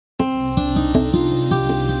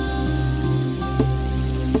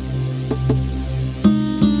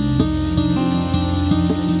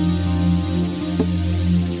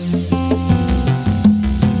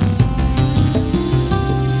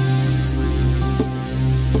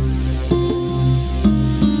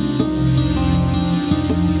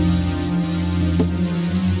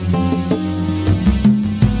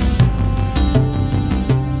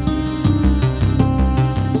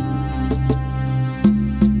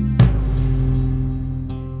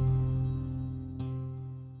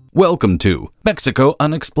Welcome to Mexico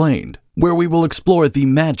Unexplained, where we will explore the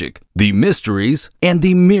magic, the mysteries, and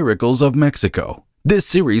the miracles of Mexico. This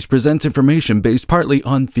series presents information based partly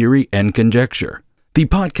on theory and conjecture. The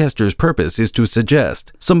podcaster's purpose is to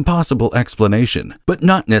suggest some possible explanation, but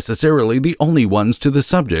not necessarily the only ones to the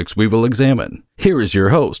subjects we will examine. Here is your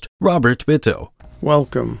host, Robert Bitto.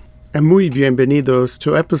 Welcome, and muy bienvenidos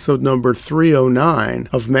to episode number 309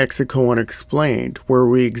 of Mexico Unexplained, where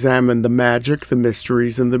we examine the magic, the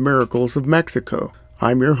mysteries, and the miracles of Mexico.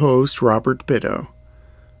 I'm your host, Robert Bitto.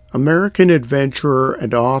 American adventurer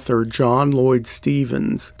and author John Lloyd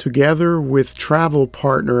Stephens, together with travel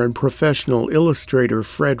partner and professional illustrator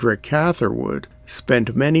Frederick Catherwood,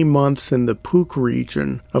 spent many months in the Puc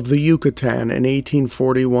region of the Yucatan in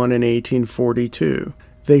 1841 and 1842.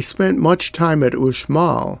 They spent much time at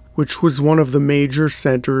Uxmal, which was one of the major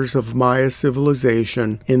centers of Maya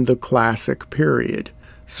civilization in the Classic period.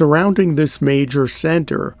 Surrounding this major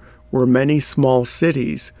center were many small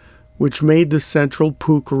cities, which made the central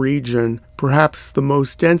Puc region perhaps the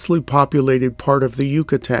most densely populated part of the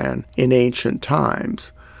Yucatan in ancient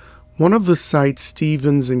times. One of the sites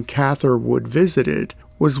Stephens and Catherwood visited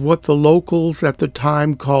was what the locals at the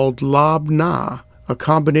time called Labna, a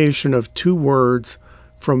combination of two words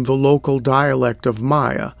from the local dialect of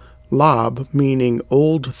Maya, lab meaning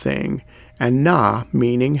old thing, and na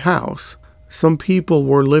meaning house. Some people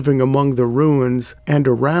were living among the ruins and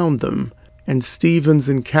around them, and Stephens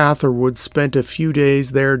and Catherwood spent a few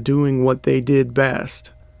days there doing what they did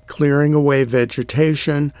best, clearing away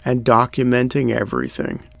vegetation and documenting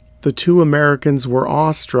everything. The two Americans were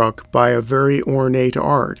awestruck by a very ornate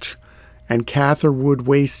arch, and Catherwood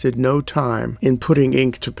wasted no time in putting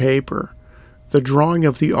ink to paper. The drawing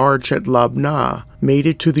of the arch at Labna made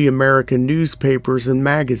it to the American newspapers and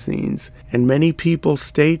magazines, and many people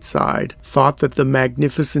stateside thought that the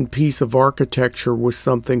magnificent piece of architecture was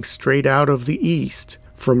something straight out of the East,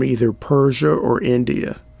 from either Persia or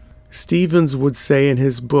India. Stephens would say in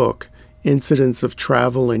his book, Incidents of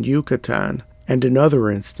Travel in Yucatan, and in other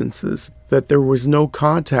instances, that there was no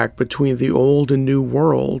contact between the old and new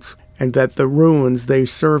worlds, and that the ruins they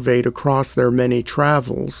surveyed across their many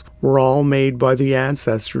travels were all made by the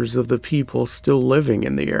ancestors of the people still living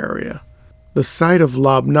in the area. The site of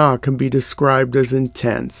Labna can be described as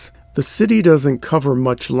intense. The city doesn't cover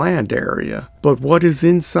much land area, but what is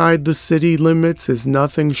inside the city limits is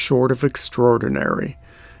nothing short of extraordinary.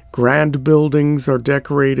 Grand buildings are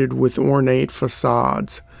decorated with ornate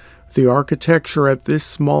facades. The architecture at this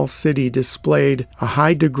small city displayed a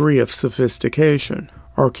high degree of sophistication.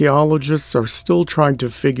 Archaeologists are still trying to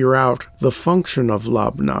figure out the function of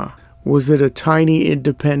Labna. Was it a tiny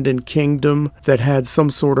independent kingdom that had some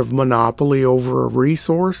sort of monopoly over a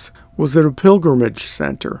resource? Was it a pilgrimage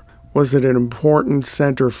center? Was it an important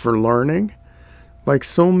center for learning? Like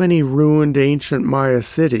so many ruined ancient Maya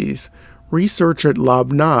cities, research at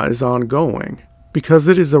Labna is ongoing. Because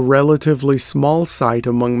it is a relatively small site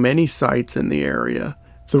among many sites in the area,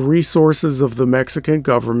 the resources of the Mexican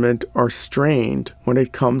government are strained when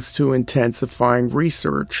it comes to intensifying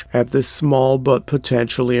research at this small but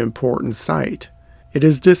potentially important site. It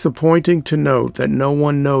is disappointing to note that no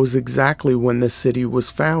one knows exactly when the city was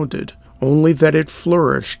founded, only that it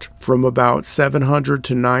flourished from about 700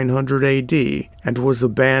 to 900 AD and was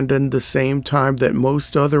abandoned the same time that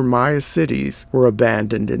most other Maya cities were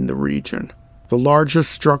abandoned in the region. The largest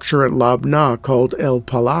structure at Labna, called El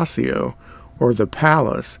Palacio, or the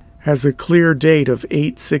palace, has a clear date of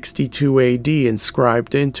 862 AD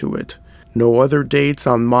inscribed into it. No other dates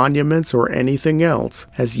on monuments or anything else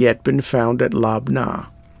has yet been found at Labna.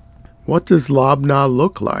 What does Labna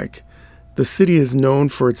look like? The city is known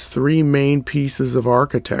for its three main pieces of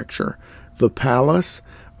architecture: the palace,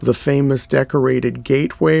 the famous decorated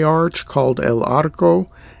gateway arch called El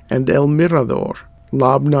Arco, and El Mirador,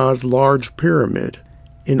 Labna's large pyramid.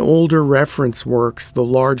 In older reference works, the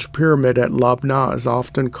large pyramid at Labna is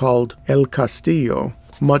often called El Castillo,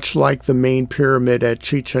 much like the main pyramid at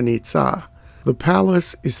Chichen Itza. The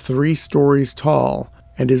palace is 3 stories tall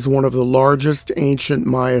and is one of the largest ancient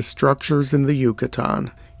Maya structures in the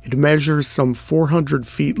Yucatan. It measures some 400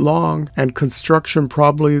 feet long, and construction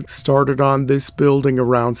probably started on this building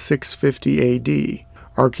around 650 AD.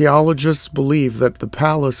 Archaeologists believe that the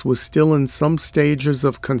palace was still in some stages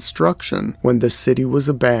of construction when the city was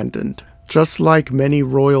abandoned. Just like many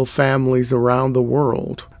royal families around the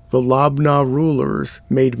world, the Labna rulers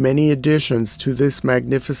made many additions to this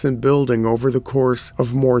magnificent building over the course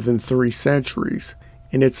of more than 3 centuries.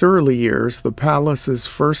 In its early years, the palace's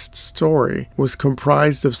first story was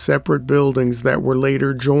comprised of separate buildings that were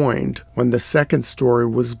later joined when the second story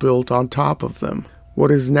was built on top of them. What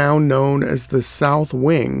is now known as the south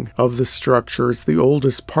wing of the structure is the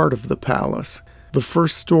oldest part of the palace. The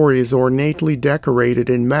first story is ornately decorated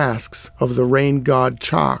in masks of the rain god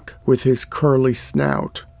Chak with his curly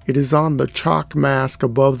snout. It is on the Chak mask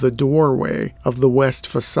above the doorway of the west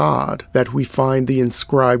facade that we find the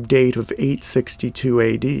inscribed date of 862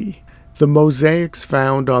 AD. The mosaics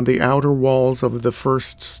found on the outer walls of the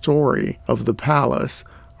first story of the palace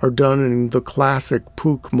are done in the classic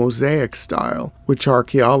Puch mosaic style, which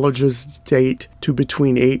archaeologists date to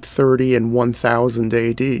between 830 and 1000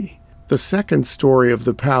 AD. The second story of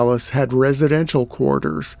the palace had residential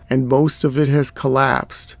quarters, and most of it has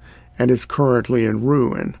collapsed and is currently in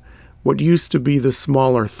ruin. What used to be the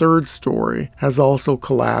smaller third story has also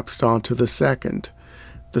collapsed onto the second.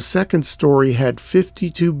 The second story had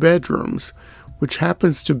 52 bedrooms, which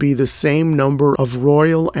happens to be the same number of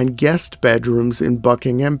royal and guest bedrooms in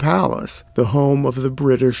Buckingham Palace, the home of the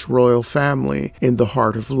British royal family in the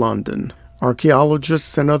heart of London.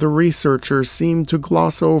 Archaeologists and other researchers seem to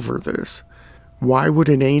gloss over this. Why would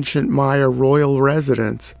an ancient Maya royal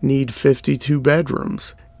residence need 52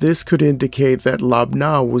 bedrooms? This could indicate that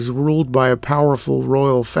Labna was ruled by a powerful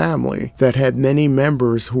royal family that had many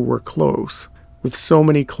members who were close. With so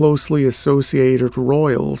many closely associated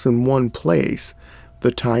royals in one place,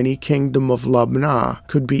 the tiny kingdom of Labna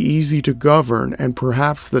could be easy to govern, and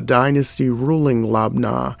perhaps the dynasty ruling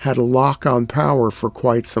Labna had a lock on power for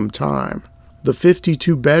quite some time. The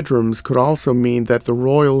 52 bedrooms could also mean that the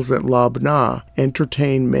royals at Labna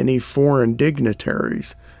entertained many foreign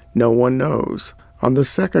dignitaries. No one knows. On the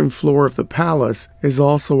second floor of the palace is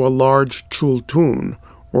also a large chultun,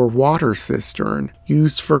 or water cistern,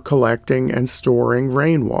 used for collecting and storing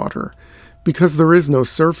rainwater. Because there is no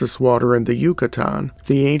surface water in the Yucatan,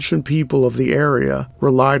 the ancient people of the area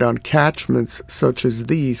relied on catchments such as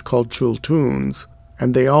these called chultuns,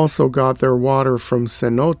 and they also got their water from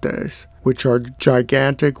cenotes, which are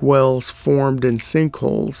gigantic wells formed in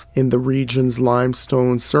sinkholes in the region's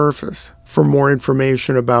limestone surface. For more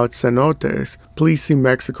information about cenotes, please see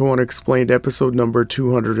Mexico Unexplained episode number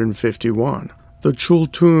 251. The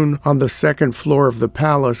chultun on the second floor of the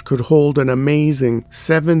palace could hold an amazing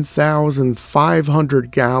 7,500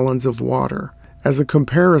 gallons of water. As a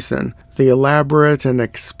comparison, the elaborate and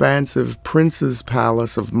expansive Prince's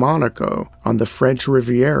Palace of Monaco on the French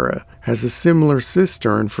Riviera has a similar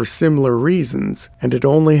cistern for similar reasons, and it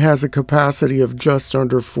only has a capacity of just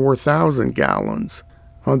under 4,000 gallons.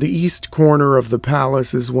 On the east corner of the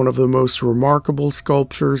palace is one of the most remarkable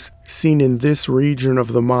sculptures seen in this region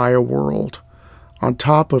of the Maya world. On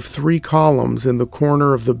top of 3 columns in the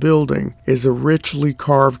corner of the building is a richly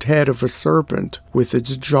carved head of a serpent with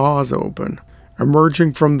its jaws open.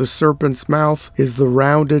 Emerging from the serpent's mouth is the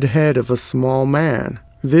rounded head of a small man.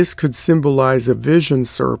 This could symbolize a vision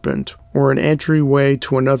serpent or an entryway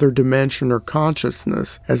to another dimension or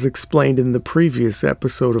consciousness, as explained in the previous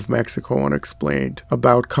episode of Mexico Unexplained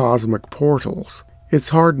about cosmic portals. It's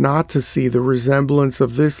hard not to see the resemblance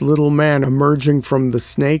of this little man emerging from the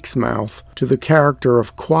snake's mouth to the character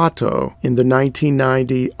of Quato in the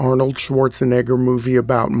 1990 Arnold Schwarzenegger movie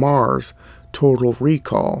about Mars, Total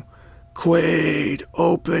Recall. Quaid,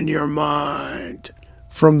 open your mind.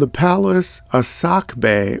 From the palace, a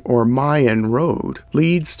Sacbe or Mayan road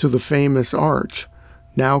leads to the famous arch,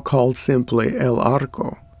 now called simply El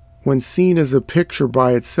Arco. When seen as a picture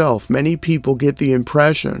by itself, many people get the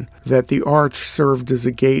impression that the arch served as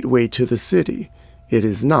a gateway to the city. It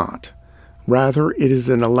is not. Rather, it is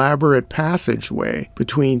an elaborate passageway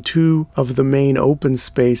between 2 of the main open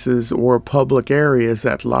spaces or public areas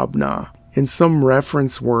at Labna. In some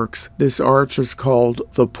reference works, this arch is called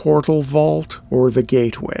the portal vault or the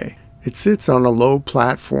gateway. It sits on a low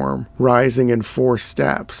platform, rising in 4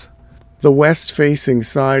 steps. The west-facing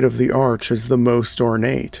side of the arch is the most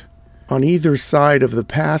ornate. On either side of the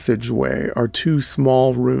passageway are 2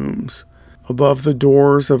 small rooms. Above the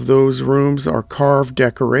doors of those rooms are carved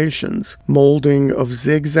decorations, molding of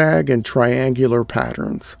zigzag and triangular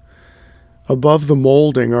patterns. Above the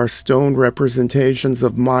molding are stone representations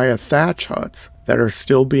of Maya thatch huts that are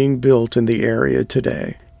still being built in the area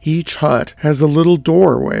today. Each hut has a little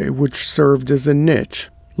doorway which served as a niche.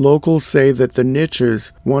 Locals say that the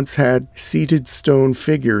niches once had seated stone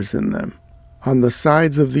figures in them. On the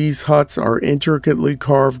sides of these huts are intricately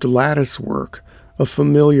carved latticework, a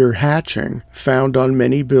familiar hatching found on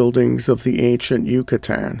many buildings of the ancient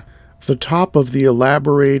Yucatan. The top of the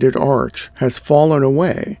elaborated arch has fallen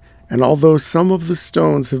away, and although some of the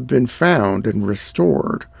stones have been found and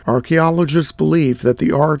restored, archaeologists believe that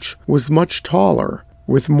the arch was much taller,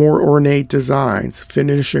 with more ornate designs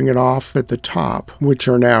finishing it off at the top, which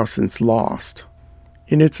are now since lost.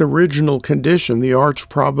 In its original condition, the arch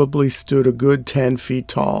probably stood a good 10 feet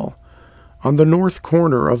tall. On the north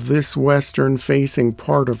corner of this western-facing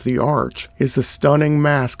part of the arch is a stunning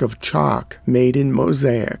mask of chalk made in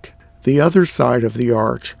mosaic. The other side of the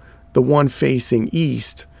arch, the one facing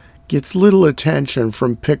east, gets little attention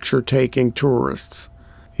from picture-taking tourists.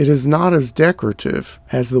 It is not as decorative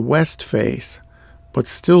as the west face, but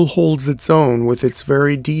still holds its own with its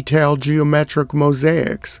very detailed geometric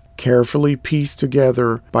mosaics, carefully pieced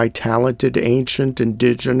together by talented ancient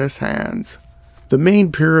indigenous hands. The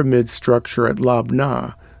main pyramid structure at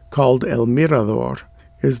Labna, called El Mirador,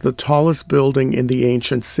 is the tallest building in the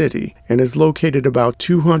ancient city and is located about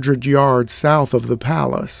 200 yards south of the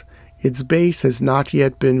palace. Its base has not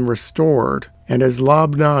yet been restored, and as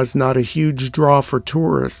Labna is not a huge draw for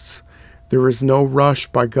tourists, there is no rush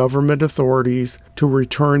by government authorities to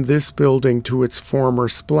return this building to its former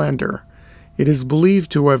splendor. It is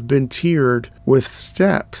believed to have been tiered with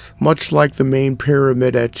steps, much like the main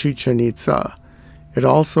pyramid at Chichen Itza. It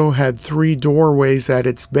also had 3 doorways at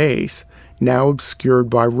its base, now obscured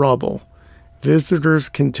by rubble. Visitors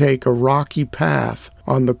can take a rocky path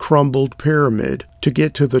on the crumbled pyramid to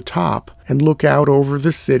get to the top and look out over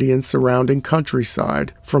the city and surrounding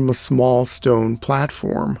countryside from a small stone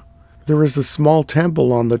platform. There is a small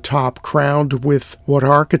temple on the top crowned with what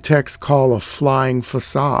architects call a flying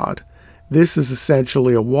facade. This is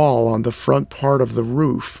essentially a wall on the front part of the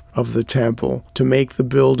roof of the temple to make the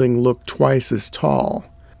building look twice as tall.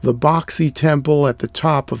 The boxy temple at the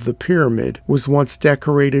top of the pyramid was once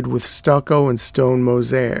decorated with stucco and stone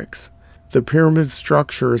mosaics. The pyramid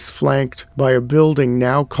structure is flanked by a building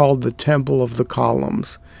now called the Temple of the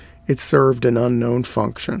Columns. It served an unknown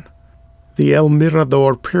function. The El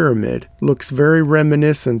Mirador pyramid looks very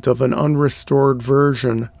reminiscent of an unrestored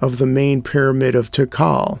version of the main pyramid of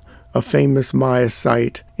Tikal, a famous Maya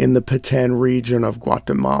site in the Petén region of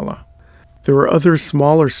Guatemala. There are other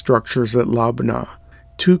smaller structures at Labna.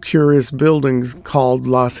 2 curious buildings called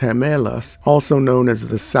Las Gemelas, also known as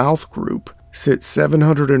the South Group, sit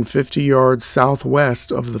 750 yards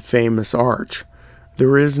southwest of the famous arch.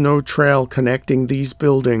 There is no trail connecting these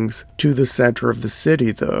buildings to the center of the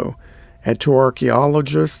city, though, and to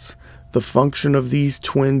archaeologists, the function of these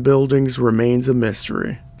twin buildings remains a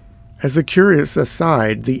mystery. As a curious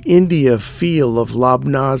aside, the India feel of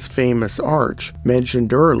Labna's famous arch,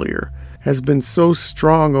 mentioned earlier, has been so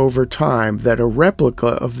strong over time that a replica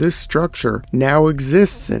of this structure now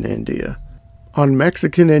exists in India. On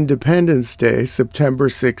Mexican Independence Day, September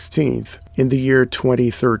 16th, in the year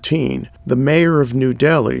 2013, the mayor of New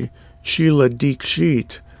Delhi, Sheila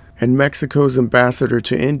Dikshit, and Mexico's ambassador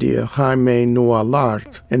to India, Jaime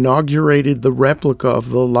Nualart, inaugurated the replica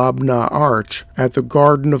of the Labna Arch at the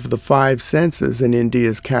Garden of the Five Senses in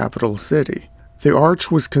India's capital city. The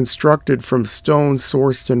arch was constructed from stone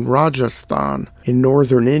sourced in Rajasthan in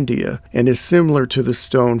northern India and is similar to the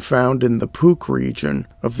stone found in the Puk region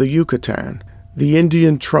of the Yucatan. The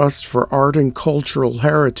Indian Trust for Art and Cultural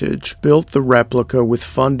Heritage built the replica with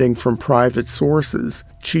funding from private sources,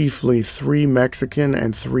 chiefly 3 Mexican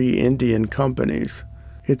and 3 Indian companies.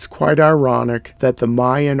 It's quite ironic that the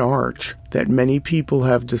Mayan arch, that many people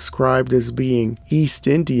have described as being East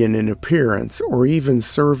Indian in appearance or even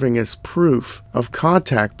serving as proof of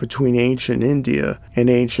contact between ancient India and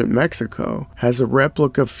ancient Mexico, has a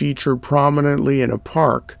replica featured prominently in a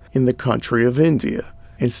park in the country of India.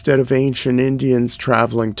 Instead of ancient Indians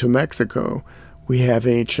traveling to Mexico, we have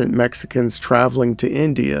ancient Mexicans traveling to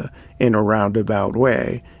India in a roundabout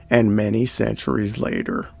way, and many centuries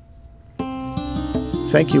later.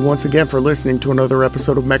 Thank you once again for listening to another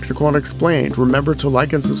episode of Mexico Unexplained. Remember to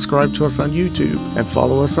like and subscribe to us on YouTube and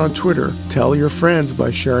follow us on Twitter. Tell your friends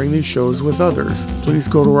by sharing these shows with others. Please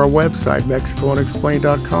go to our website,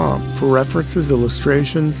 MexicoUnexplained.com, for references,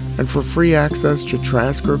 illustrations, and for free access to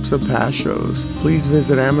transcripts of past shows. Please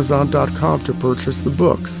visit Amazon.com to purchase the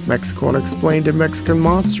books, Mexico Unexplained and Mexican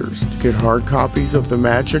Monsters, to get hard copies of The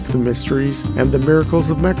Magic, the Mysteries, and the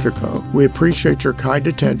Miracles of Mexico. We appreciate your kind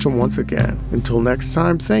attention once again. Until next time,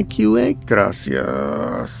 thank you and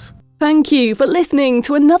gracias. Thank you for listening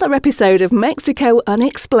to another episode of Mexico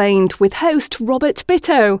Unexplained with host Robert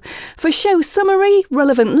Bitto. For show summary,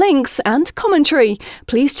 relevant links and commentary,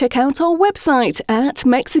 please check out our website at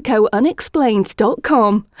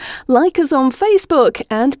mexicounexplained.com. Like us on Facebook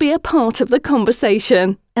and be a part of the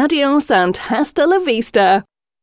conversation. Adios and hasta la vista.